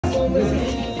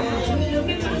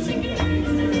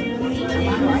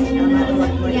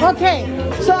Okay,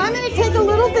 so I'm going to take a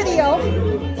little video,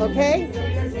 okay?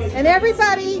 And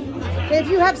everybody, if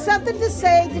you have something to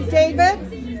say to David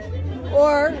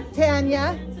or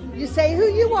Tanya, you say who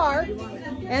you are,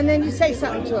 and then you say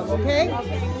something to them, okay?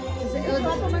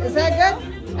 Is that good?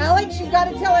 Alex, you got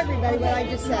to tell everybody what I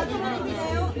just said.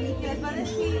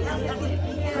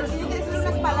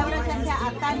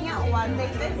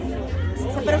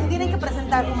 Pero se tienen que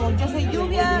presentar como yo soy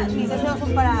Lluvia, mis deseos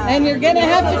son para... And you're going to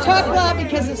have to talk loud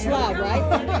because it's loud, right?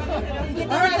 All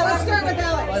right, let's start with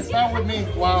Alex. Let's start with me.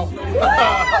 Wow.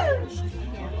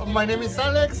 My name is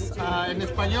Alex, en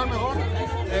español mejor.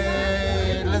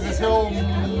 Les deseo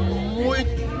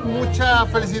mucha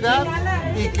felicidad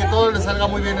y que todo les salga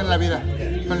muy bien en la vida.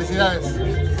 Felicidades.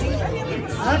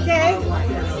 Okay.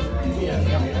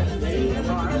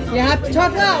 You have to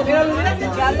talk loud.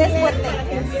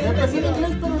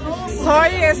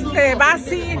 Soy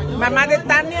Basi, mamá de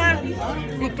Tania,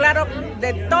 y claro,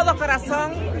 de todo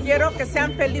corazón quiero que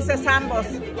sean felices ambos,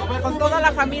 con toda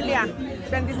la familia.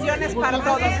 Bendiciones para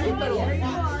todos.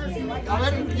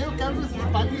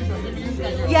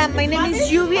 Yeah, my name is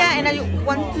Lluvia and I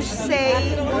want to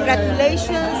say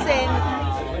congratulations and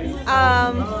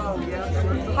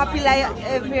happy life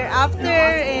ever after,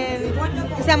 and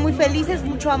que sean muy felices,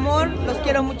 mucho amor, los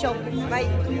quiero mucho. Bye.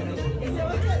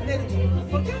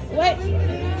 Wait.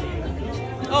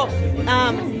 Oh,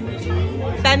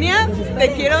 Tania,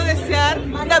 te quiero desear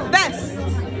the best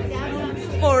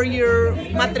for your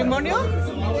matrimonio,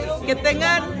 que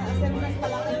tengan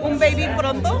un baby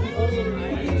pronto,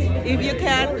 if you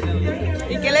can,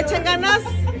 y que le echen ganas,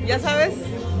 ya sabes,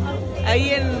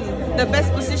 ahí en the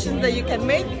best positions that you can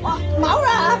make,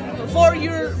 Maura, for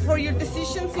your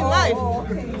decisions in life.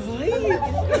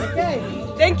 Okay.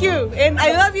 Thank you, and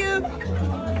I love you.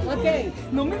 Okay.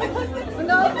 Penelope,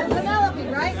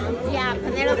 right? Yeah,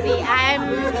 Penelope.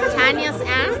 I'm Tanya's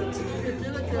aunt,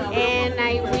 and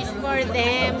I wish for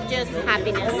them just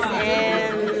happiness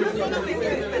and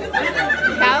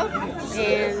health,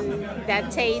 and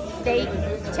that they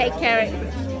take care of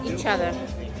each other.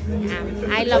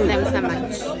 I love them so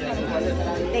much.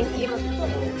 Thank you.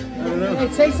 Hey,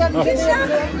 say something to them.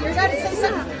 You got to say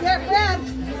something. Yeah, Brad.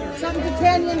 Something to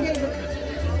Tanya and David.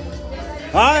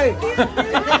 Hi.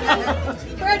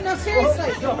 Brad, no,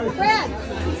 seriously. Brad,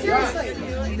 seriously.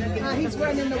 He's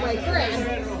running the way. Brad.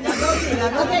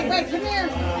 Okay, wait, come here.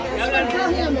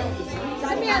 Tell him.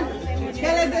 Come here.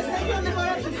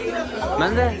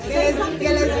 Manda.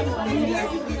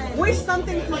 Wish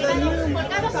something to the new.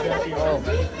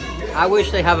 I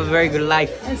wish they have a very good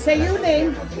life. And say your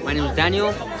name. My name is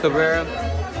Daniel Cabrera.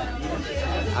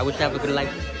 I wish they have a good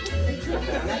life.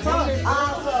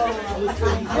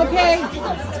 Okay.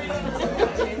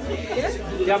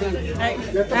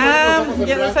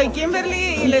 Yo soy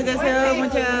Kimberly y les deseo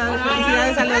muchas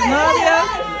felicidades a los novios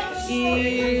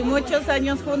y muchos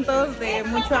años juntos de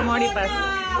mucho amor y paz.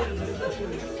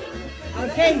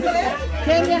 Okay.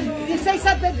 Tanya, you say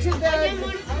something to the...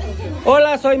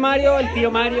 Hola, soy Mario, el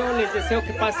tío Mario. Les deseo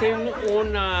que pasen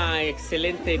una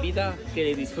excelente vida,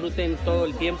 que disfruten todo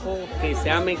el tiempo, que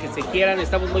se amen, que se quieran.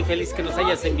 Estamos muy felices que nos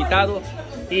hayas invitado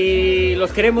y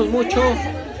los queremos mucho.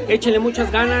 Échenle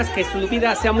muchas ganas, que su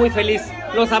vida sea muy feliz.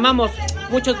 Los amamos.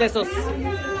 Muchos besos.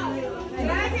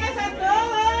 Gracias a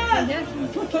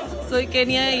todos. Soy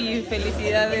Kenia y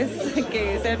felicidades,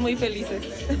 que sean muy felices.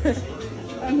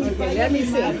 Okay, let me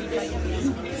see.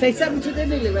 Say something to the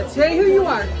newlyweds. Say who you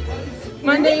are.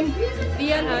 My name?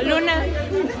 Diana. Luna.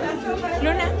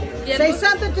 Luna. Say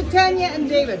something to Tanya and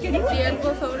David. Di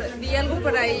algo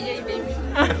para ella y baby.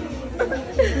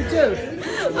 You too.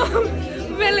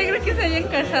 Me alegra que se hayan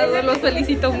casado, los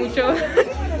felicito mucho.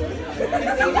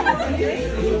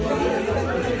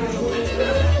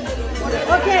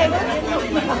 Okay.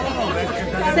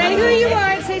 Say who you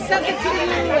are and say something to the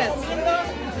newlyweds.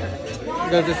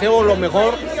 Les deseo lo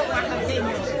mejor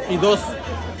y dos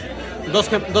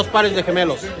pares de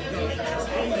gemelos.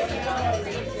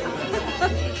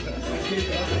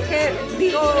 Que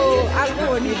digo algo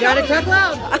bonito. You gotta talk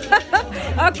loud.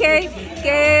 Ok,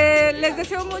 que les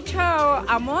deseo mucho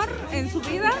amor en su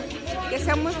vida, que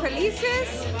sean muy felices,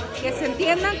 que se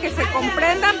entiendan, que se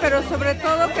comprendan, pero sobre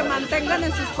todo que mantengan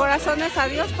en sus corazones a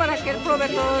Dios para que Él provee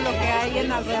todo lo que hay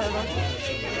en alrededor.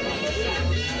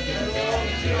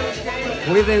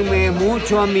 Cuídenme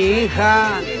mucho a mi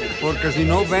hija, porque si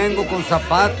no vengo con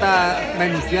Zapata,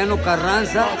 Venustiano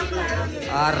Carranza,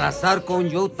 a arrasar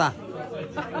con Utah.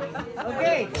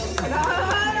 Okay.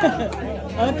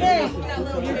 Okay.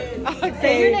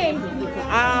 Say your name.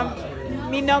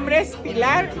 Mi nombre es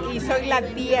Pilar y soy la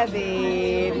tía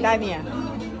de Tania.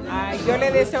 Yo le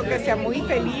deseo que sea muy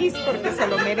feliz porque se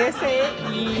lo merece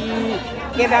y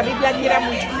que David la quiera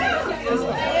mucho.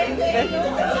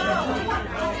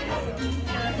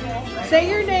 Say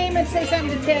your name and say something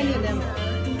to Tanya then.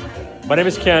 My name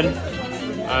is Ken.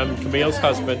 I'm Camille's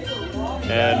husband,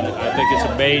 and I think it's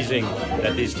amazing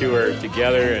that these two are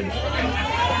together, and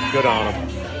good on them.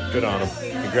 Good on them.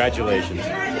 Congratulations.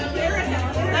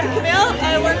 I'm Camille.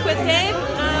 I work with Dave.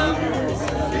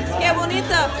 Yeah,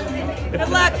 bonito. Good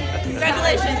luck.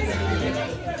 Congratulations.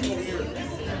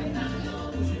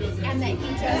 And that he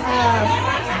just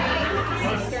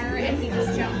and he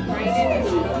just jumped right in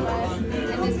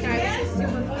and this guy was just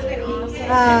super fucking awesome.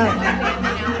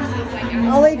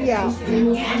 I'll leave you out.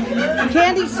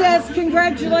 Candy says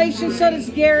congratulations, so does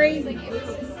Gary.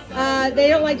 They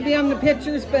don't like to be on the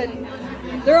pictures, but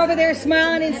they're over there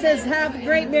smiling and says have a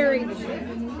great marriage.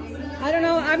 I don't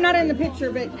know, I'm not in the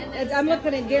picture, but I'm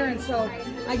looking at Darren, so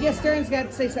I guess Darren's got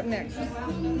to say something next.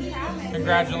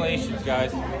 Congratulations,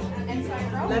 guys.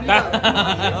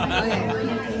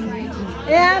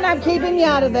 And I'm keeping you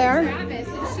out of there.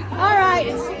 All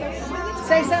right.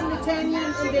 Say something to Tanya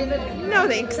and David. No,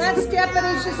 thanks. That's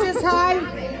Stephanie. She says hi.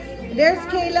 There's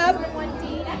Caleb. I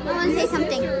want to say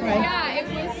something. Right. Yeah, it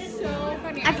was so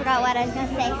funny. I forgot what I was going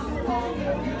to say.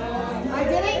 I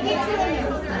didn't get you in there.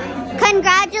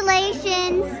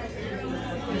 Congratulations.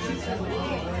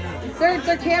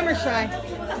 They're camera shy.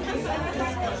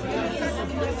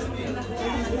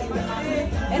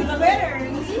 And Twitter.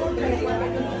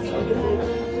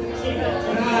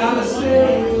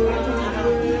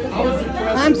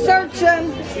 I'm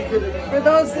searching for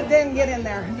those that didn't get in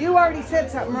there. You already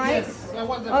said something, right? Yes, that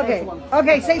was the Okay. first one.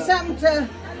 Okay, say something to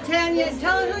Tanya.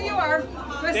 Tell her who you are.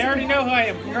 They already know who I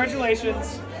am.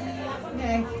 Congratulations.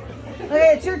 Okay.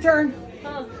 Okay, it's your turn.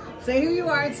 Say who you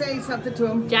are and say something to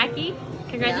him. Jackie,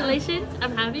 congratulations.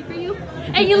 I'm happy for you.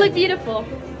 And you look beautiful.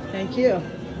 Thank you.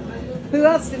 Who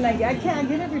else didn't I get? I can't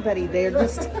get everybody there.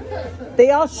 Just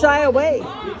they all shy away.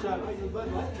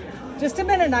 Just a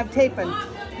minute, I'm taping.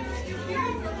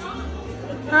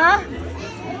 Huh?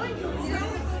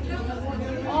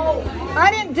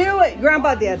 I didn't do it.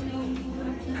 Grandpa did.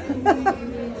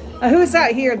 Who's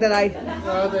out here that I?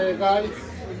 The guys.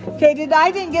 Okay,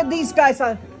 I didn't get these guys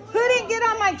on. Who didn't get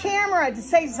on my camera to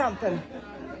say something?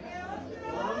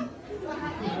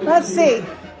 Let's see.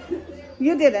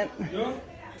 You didn't.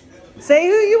 Say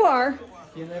who you are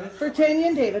for Tanya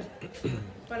and David.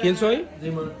 ¿Quién soy?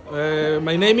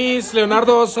 My name is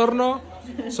Leonardo Osorno.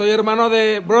 Soy hermano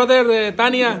brother de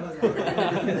Tania.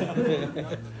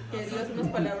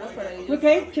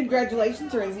 Okay,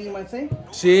 congratulations or anything you want to say?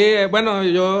 Sí, bueno,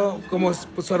 yo como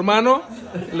su hermano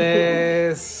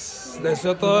les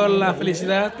deseo toda la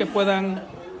felicidad que puedan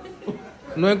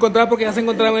no encontrar porque ya se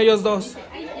encontraron ellos dos.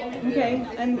 Okay,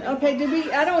 and okay,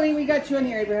 I don't think we got you in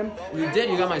here, Abraham. You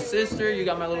did. You got my sister. You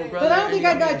got my little brother. But I don't think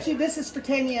I got you. This is for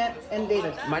Tanya and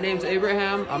David. My name's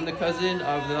Abraham. I'm the cousin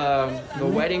of the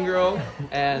wedding girl,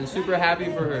 and super happy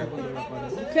for her.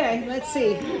 Okay, let's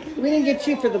see. We didn't get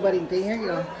you for the wedding thing. Here you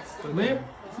go.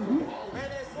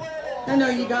 I know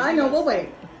you got. I know. We'll wait.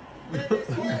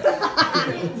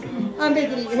 I'm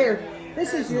making you here.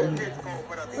 This is your.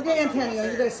 Okay, Antonio,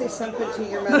 you're gonna say something to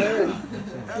your mother and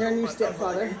your new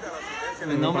stepfather.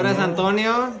 Mi nombre es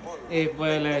Antonio y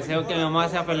pues le deseo que mi mamá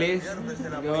sea feliz.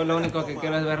 Yo lo único que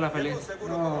quiero es verla feliz. I don't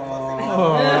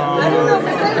know.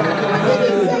 What did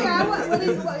he say? What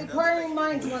did inquiring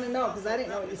minds want to know? Because I didn't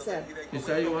know what you said. He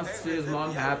said he wants to see his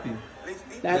mom happy.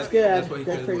 That's good. That's what he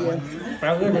Good said. for you.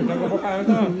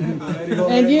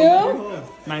 And you?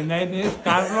 My name is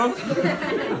Carlos.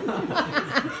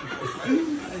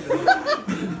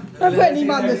 I'm putting him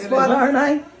on the spot, aren't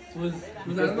I?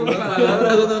 Y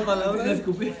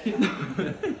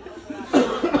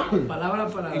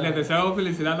les deseo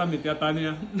felicidad a mi tía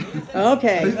Tania.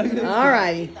 Okay, all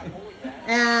righty.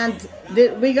 And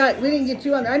we didn't get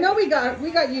you on there. I know we got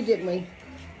you, didn't we?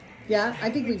 Yeah, I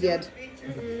think we did.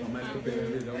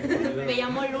 Me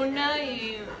llamo Luna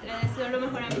y le deseo lo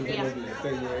mejor a mi tía.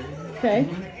 Okay.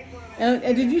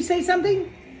 And did you say something?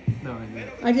 No,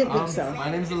 I didn't think so. My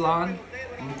name's Alon.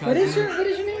 What is your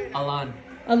name? Alon.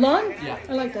 Alon? Yeah.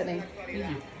 I like that name. Thank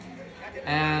you.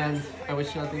 And I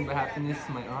wish nothing but happiness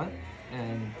to my aunt.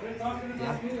 And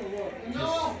yeah,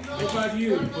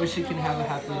 just wish she can have a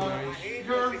happy marriage.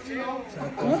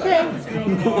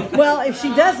 Okay. Well, if she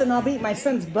doesn't, I'll beat my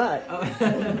son's butt.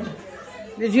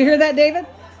 Did you hear that, David?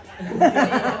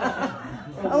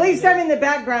 At least I'm in the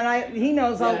background. He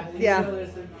knows. Yeah.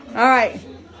 All right.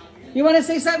 You want to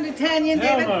say something to Tanya and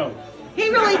David? Hell no. He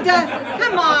really does.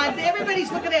 Come on.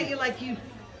 Everybody's looking at you like you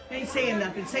ain't saying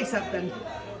nothing. Say something.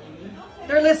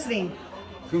 They're listening.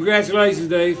 Congratulations,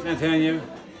 Dave and Tanya.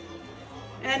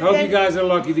 And, Hope you guys are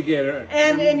lucky together.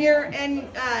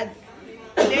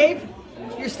 Dave,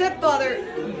 your stepfather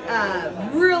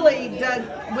really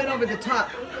went over the top.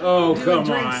 Oh, doing come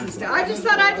drinks on. and stuff. I just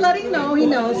thought I'd let him know. He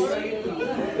knows.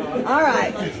 All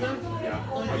right.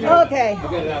 Okay.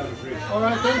 All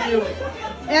right, thank you.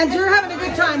 And you're having a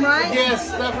good time, right?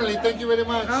 Yes, definitely. Thank you very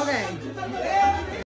much. Okay.